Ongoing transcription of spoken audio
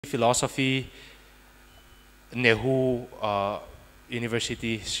philosophy Nehu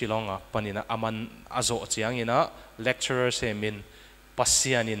University Shillong panina aman azo chiang ina lecturer semin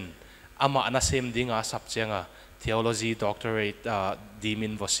pasianin ama na same dinga subjecta theology doctorate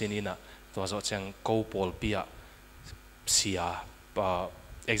D.Min vosinina to azo chiang ko pol pia sia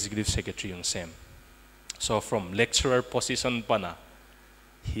executive secretary yung same. So from lecturer position pana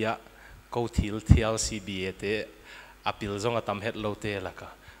hiya ko thial CBA te apil zong atam het lo te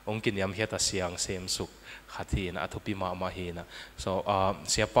laka ongkin yam heta siang same suk khathina athupi ma hina. So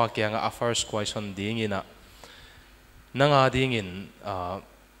siapa kya nga first question dingina nanga dingin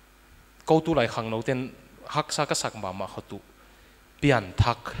ko tu lai khang no ten haksa ka sak ma khatu pian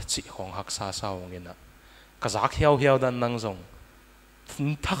thak chi hong haksa sa ongina kazak hiao dan nang zong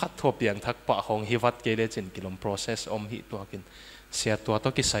thakat tho piang thak pa hong hiwat ke le chin kilom process hi to akin sia to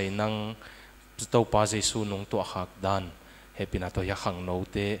ki sai nang to pa jesu nong to hak dan happy na to ya khang no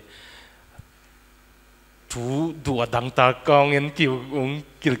te tu du adang ta kong en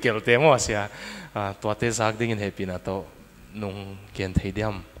kil kel te mo sia to te zak ding in happy na to nong ken thei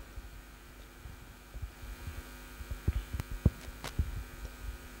diam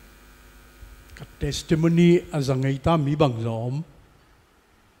testimony azangai ta mi bang zom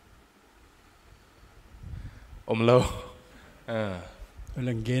lo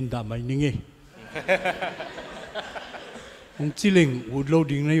lang gen da mai ningi ong chiling wood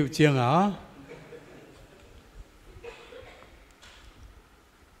loading na yu chiang a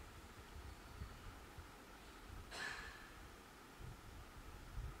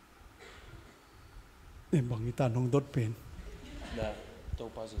em bang ita nong dot pen na to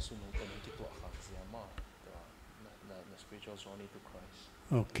pa jesu nong ken ki to hak sia ma na spiritual journey to Christ.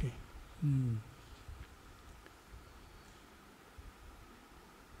 Okay.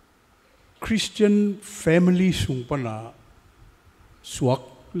 Christian family sung pana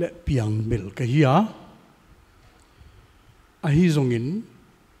suak le piang mil kahia ahi zongin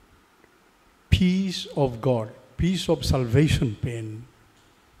peace of God, peace of salvation pen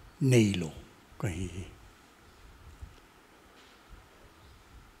neilo kahi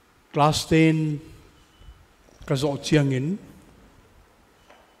class 10 kazo chiangin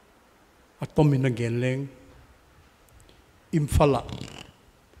atomin again leng Imphal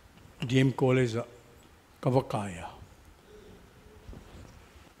DM College Kavakaya.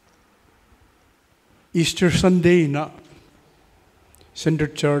 Easter Sunday na Center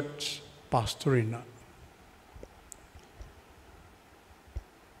Church pastor na.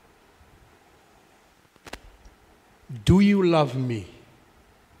 Do you love me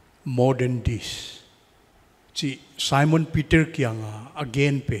more than this? Si Simon Peter kianga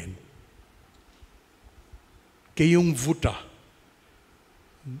again pen. Kayong vuta.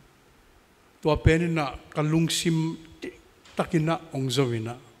 Tua pen na kalungsim takina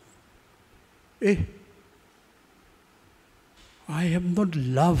ongzawina. I have not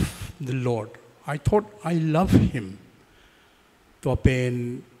loved the Lord. I thought I love Him. Tua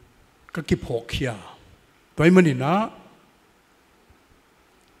pen kakipokya. Tua manina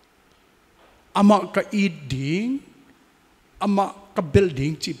ama ka iding ama ka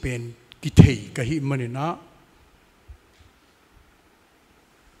building ci pen kitay kahi manina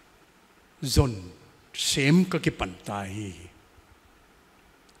zon same kakipantay.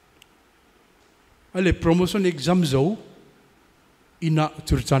 Ale promotion exam zo ina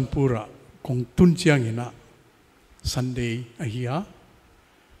Churchanpura kung tunchiang ina Sunday ahia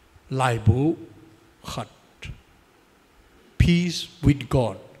laibu khat Peace with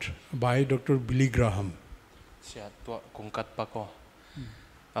God by Dr. Billy Graham. Siya to kung kat pa ko.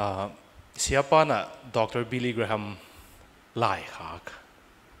 Siya pa na Dr. Billy Graham lai hak.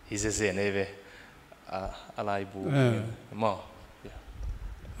 He's a zeneve alai bu mo.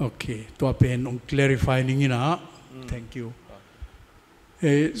 Okay, to apen on clarify ningina. Thank you.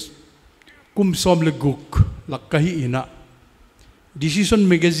 Kum som leguk lakahi ina. Decision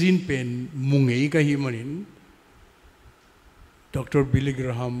magazine pen mungei kahi manin. Dr. Billy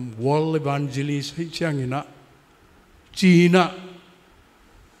Graham world evangelist hichang ina. China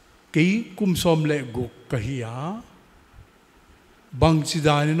kay kum som leguk kahiya. Bang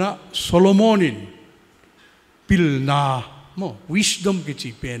sidanina Solomonin pilna mo wisdom ke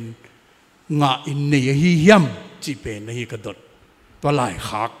chipen nga inne hi hiam chipen hi kadot palai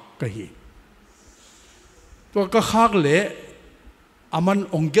khak kahi to ka khak le aman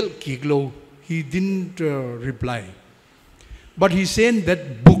ongel kiglo he didn't reply but he sent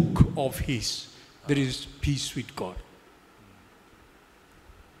that book of his there is peace with God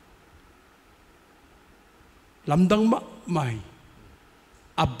lamdang ma mai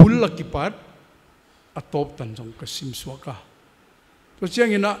abul lakipat atop tanjong kasim swaka So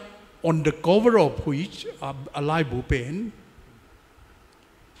Sian ina on the cover of which a Bible pen,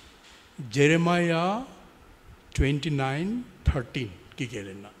 Jeremiah 29:13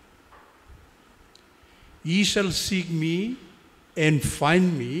 kikelena. Ye shall seek me and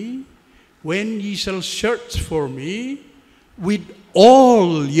find me when ye shall search for me with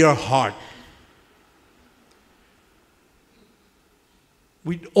all your heart.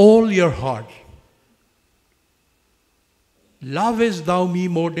 With all your heart. Lovest thou me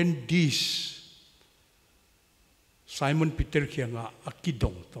more than this? Simon Peter kia nga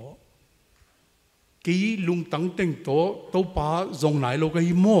akidong to. Ki lung tang teng to pa zong nai lo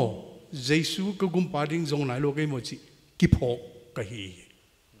kahi mo. Jesus ka gumpa ding zong nai lo kahi mo chi kipok kahi.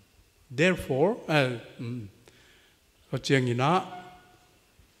 Therefore, chiang ina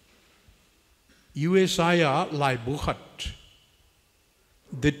Isaiah lai bukhat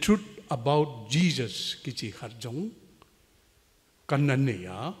the truth about Jesus kichi khat jong kanan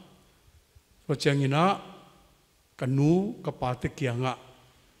niya. So chiang ina kanu kapate kia nga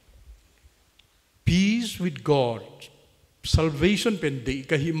peace with God, salvation pen de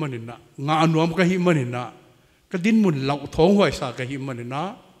kahi manina nga anuam kahi manina kadin mun lau thong hoi sa kahi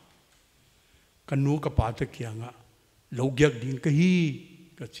manina kanu kapate kia nga logyak din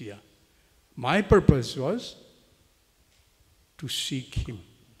kahi kachia. My purpose was to seek Him,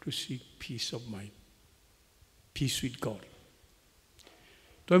 to seek peace of mind, peace with God.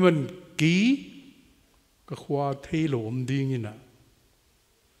 Tôi mình ký cái khoa thay lộn đi như nè,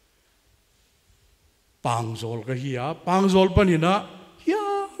 bang zol cái hiya, bang zol pa ni na,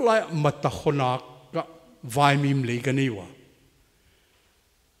 hiya lại mặt ta khonak cái vai mìm lấy cái này wa,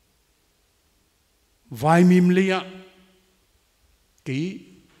 vai mìm lấy á, ký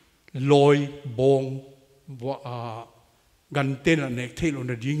lôi bong gần tên là nét thay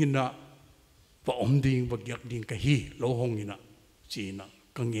lộn đi như nè, và ông đi và giặc đi cái hi lỗ hông như nè, chỉ nè.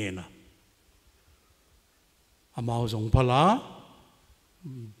 Kang nghe na amao zong phala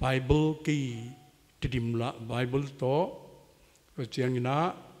Bible ki tidim la Bible to chiang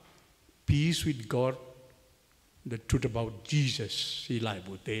na peace with God, the truth about Jesus si lai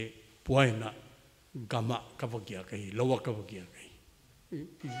bu te puai na gama kavagya kai lowa kavagya kai.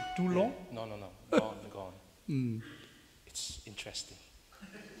 Too long? No. Go on. It's interesting.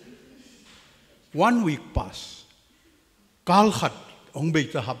 1 week pass. Kal khat ông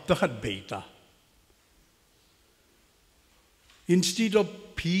beta hapta khat beta. Instead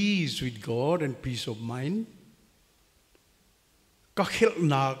of peace with God and peace of mind, ka khel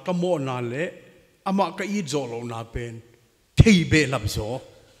na ka mo na le ama ka I zolo na pen thei be lam zo.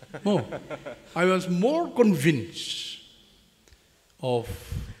 I was more convinced of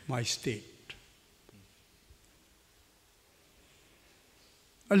my state.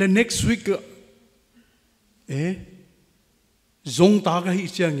 And the next week, zong ta ka hi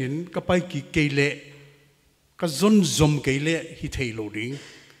chiang in ka pai ki keile ka zon zom keile hi thei lo ding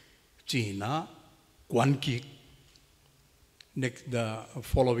china kwan ki next the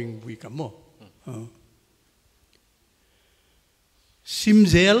following week mo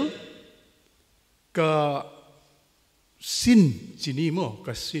simzel ka sin chini mo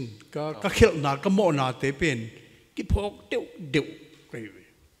ka sin ka khel na ka mo na te pen ki phok deu kai.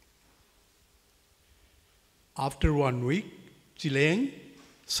 After 1 week Chileng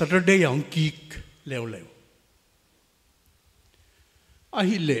Saturday ang kik leo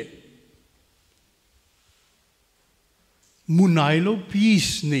ahile munailo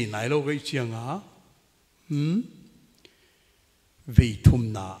peace ni nailo kai chianga vei thum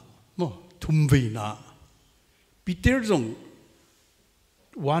na mo thum vei na Peter zong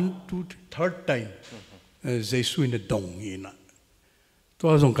 1 to 3rd time Jesu in the dong ina to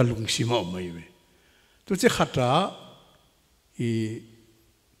zong kalung sima mai we to che khata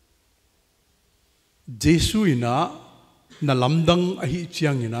Jesu ina na lamdang ahi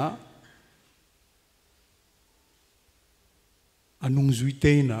chiang ina anung zui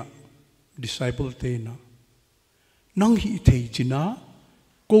te na disciple te na nang hi thei china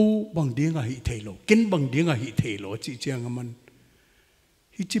ko bang ding a hi thei lo ken bang ding a hi thei lo chi chiang man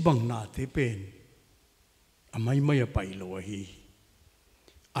hi chi bang na te pen amai mai pai lo hi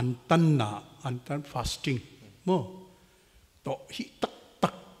antan fasting mo to hi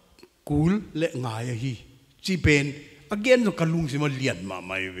tak cool le ngai hi chi pen again no kalung si ma lian ma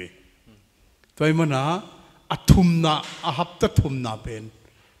mai we toy mana athum na ahap ta thum na pen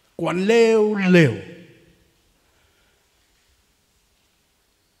kwan leo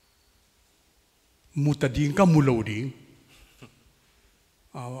mutading ka mulo ding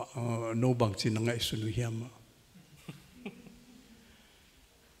no bang chin ngai sunu hiam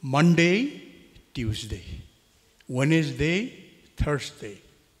Monday Tuesday Wednesday Thursday.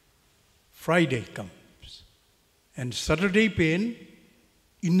 Friday comes. And Saturday pen,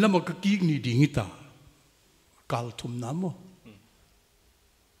 in la makakig ni dingita. Kaltum namo.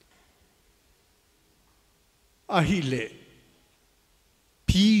 Ahile.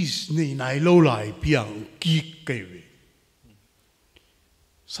 Peace ni nailo lai piang kik kaiwe.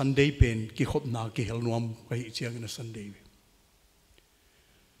 Sunday pen ki hop na ki hel nuam kai chiang na Sunday.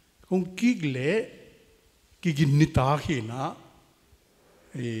 Kung kik le ki ginita hi na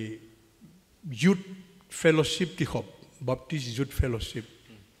youth fellowship ki hop Baptist youth fellowship.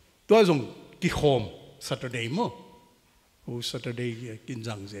 To azong ki home Saturday mo. O Saturday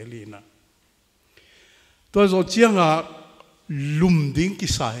kinjang zeli na. To azong chiang a lum ding ki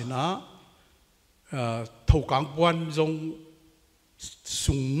sai na thâu kang puan zong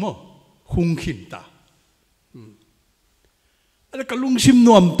sung mo hung hin ta ala kalung sim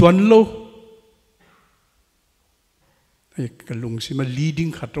nuam tuan lo ai kalung sim a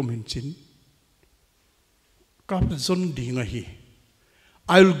leading khatom hin chin kap zon ding a hi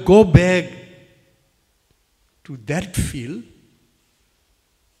I'll go back to that field.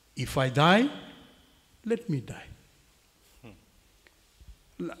 If I die, let me die.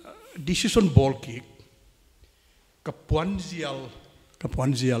 Decision ball kick kapuan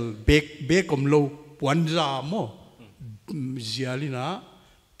zial bek lo puan za mo zialina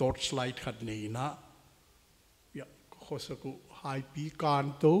torchlight khat nei na ya khosaku hai pi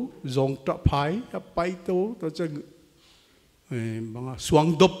kan to zong ta phai ya pai to chang banga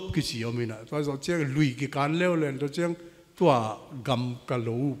suang dop ki si omina to zo che lui ki kan leo len to chang tua gam ka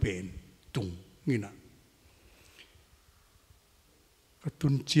lo pen tung ngina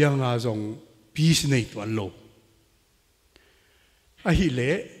katun chiang a zong peace nei to lo a hi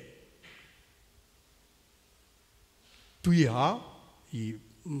le tuya I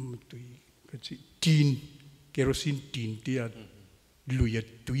tui ka chi tin kerosene tin tia luya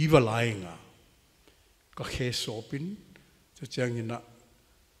tui valai nga ka khe sopin cha chang ina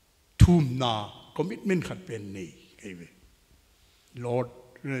thum na commitment khat pen nei kaiwe Lord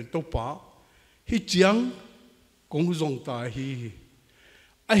to pa hi chiang kong zong ta hi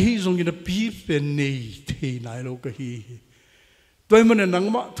a hi zong ina pi pen nei the nai lo ka hi toy man nang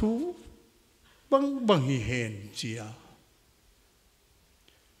ma thu bang hi hen chia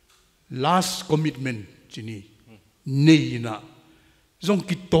last commitment chini nei na zong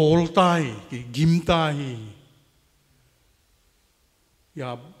ki tol tai ki gim tai ya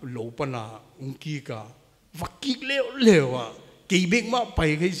lo pa na ungki ka vakik leo a ke bek ma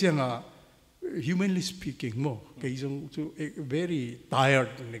pai kai sianga humanly speaking mo ke zong to very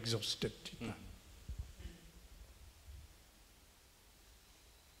tired and exhausted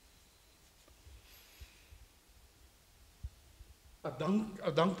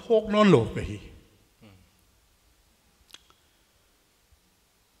adang phok non lo pe hi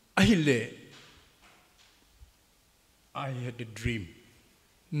I had a dream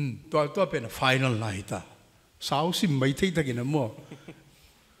to pen a final night sao sim mai thei ta gina mo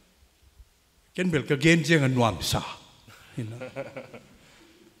ken bel ka gen jeng an nuam sa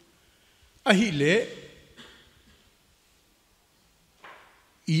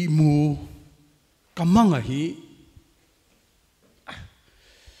I mu kamang hi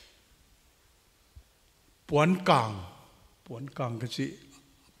puan kang ka chi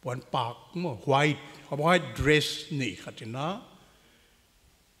puan pak mo white dress nei khatina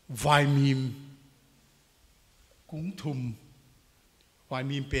vai mim kung thum vai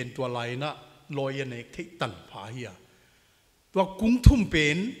mim pen tua lai na loya nek thei tan pha hi tua kung thum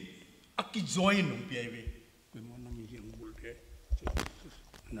pen aki join nong pi ai ku mo nang hi ngul de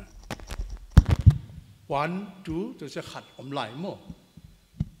na 1 2 to se khat om lai mo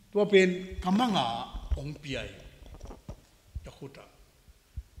tua pen kamanga ong pi ai ya khuta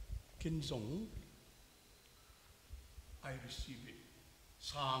kin zong I receive it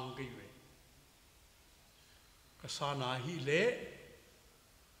sang kai we ka sana hi le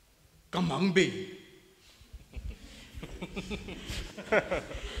kamang be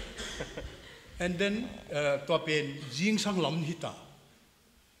and then to pen jing sang lam hita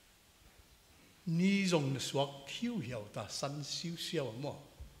ni zong na swak hiu hiao ta san siu siao mo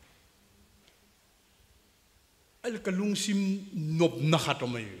al kalung sim nop na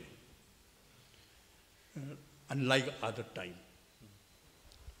khatomai unlike other time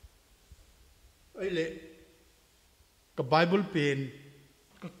le ka Bible pen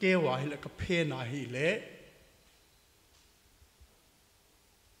ka kewa hi le ka phena hi le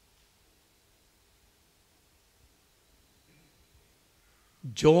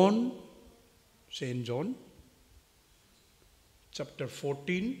Saint John chapter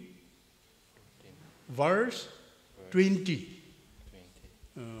 14 verse 20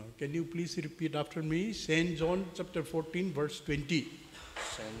 Can you please repeat after me? St. John chapter 14, verse 20.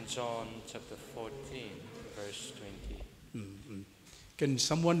 St. John chapter 14, verse 20. Can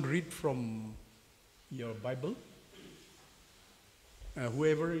someone read from your Bible?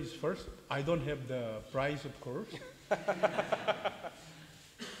 Whoever is first. I don't have the prize, of course.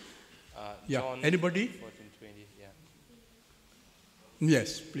 Yeah. John Anybody? 14:20. Yeah.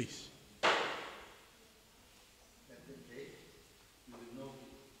 Yes, please. At that day, you will know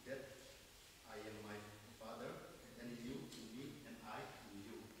that I am my Father, and you in me, and I in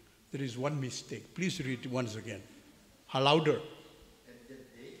you. There is one mistake. Please read it once again. Louder. At that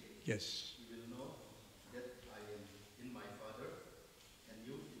day, Yes. you will know that I am in my Father, and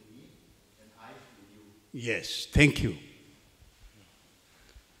you in me, and I in you. Yes. Thank you.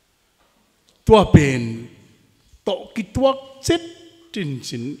 Tua pen to kituak set tin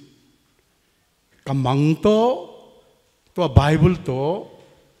sin kamang to tua Bible to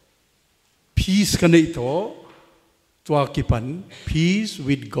peace kanai to tua kipan peace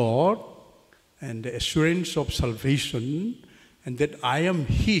with God and the assurance of salvation and that I am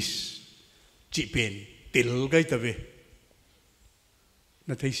His chi pen til gai tave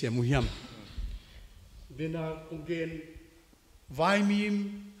na thai sia muhiam bena kungen vai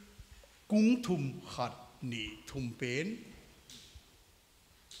mim cung thum khat ni thum pen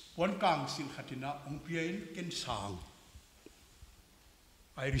one kang sin khatina ong pian ken sang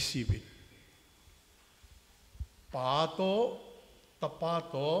I receive it pa to tapa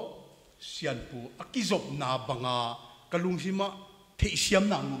to sian pu akizop na banga kalung sima thei siam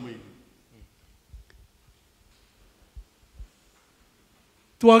na ngumai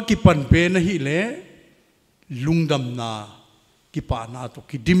tua ki pan pe na hi le lungdam na ki pa na to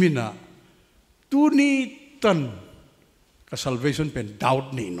ki dimina tu ni tan ka salvation pen doubt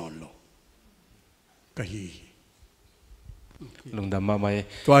ni non lo kahi Lungdam ma mai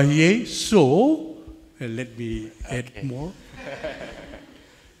to hi so let me add more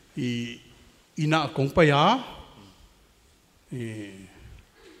ina kong pa ya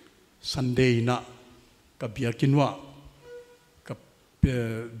Sunday na ka bia kinwa ka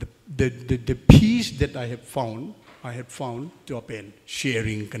the peace that I have found to pen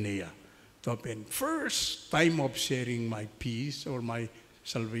sharing kanaya to pen first time of sharing my peace or my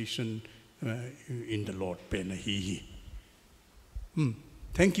salvation in the Lord pen hi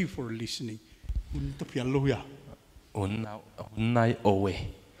thank you for listening to pialoya unnai owe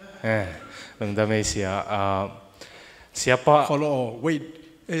Lungdam ai siapa follow wait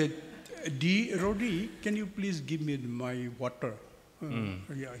D Rodi can you please give me my water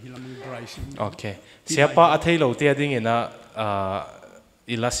yeah hilam dry sin Okay. Siapa athei lo tia ding ina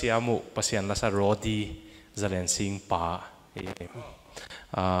ilasiamu pasian lasa Rodi zalen sing pa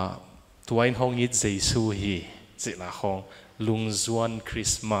tuain hong it Jesu hi zila hong lungzuan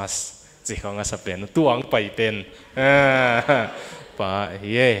Christmas zihong asa pen tuang pai pen pa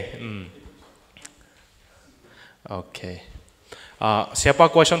ye Okay.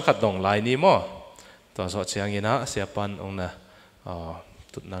 Siapa question khat dong lai ni mo to so chiang ina siapan ong na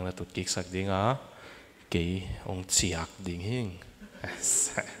tut nang la tut kik sak dinga ke ong chiak ding hing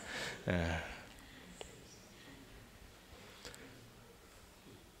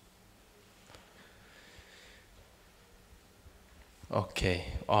Okay.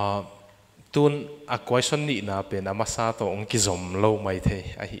 Tun a question ni na pen amasa to ong kizom lo mai the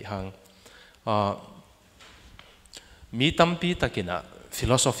a hi hang mi tampi takina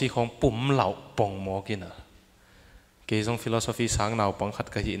philosophy khong pum lau pong mo kina ke jong philosophy sang nau pang khat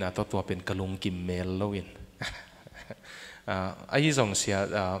ka hi na to tua pen kalung kim mel loin ai jong sia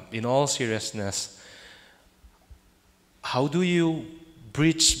in all seriousness how do you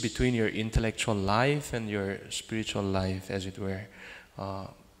bridge between your intellectual life and your spiritual life as it were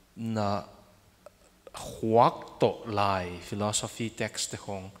na huak to lai philosophy text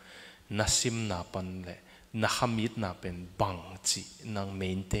khong nasim na pan le na hamit na pen bang chi nang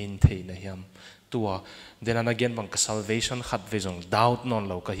maintain thei na hiam tua then and again bang salvation khat ve jong doubt non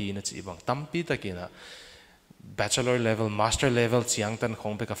lo ka hi na chi bang tampi takina bachelor level master level chiang tan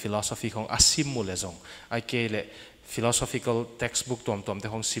khong pe ka philosophy khong asim mu le jong ai ke le philosophical textbook tom te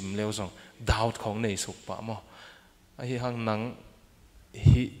khong sim le jong doubt khong nei suk pa mo ai hang nang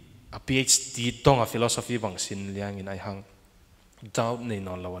hi a PhD tong a philosophy bang sin liang in ai hang doubt nei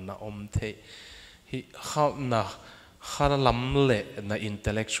non lo na om thei hi na khara lam le na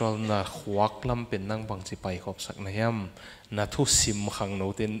intellectual na huak lam pen nang bang chi pai khop sak na hiam na thu sim khang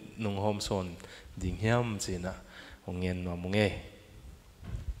no tin nung hom son ding hiam china ongen no munge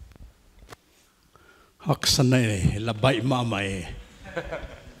hak sanai labai ma mai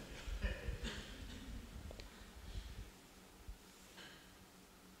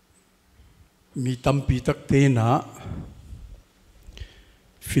mi tampi tak te na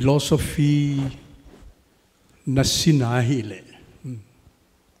philosophy na sinahi le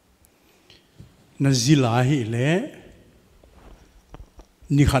na zilahi le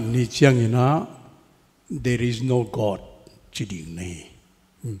ni khan ni chiang ina there is no God chi ding nei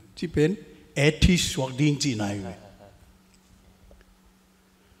chi pen atheist swak ding chi nai we.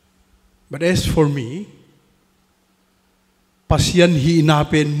 But as for me, pasian hi na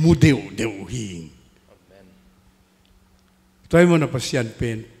pen mu deu hi. Toy mo na pasian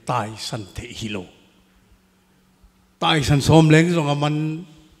pen tai san the hilo. Tai san som leng song aman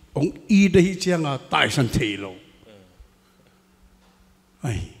ong I de hi chiang a tai san the hilo.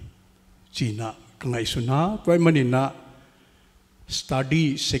 Ai China kangai suna toy manina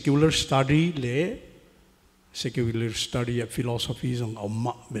study secular study of philosophy song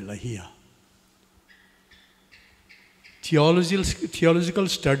amma belahia. Theological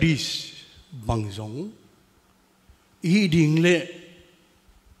studies bangzong I ding le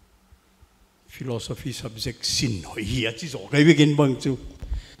philosophy subject sin hoi hi chi zo kai begin bang chu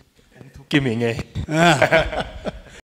kim nge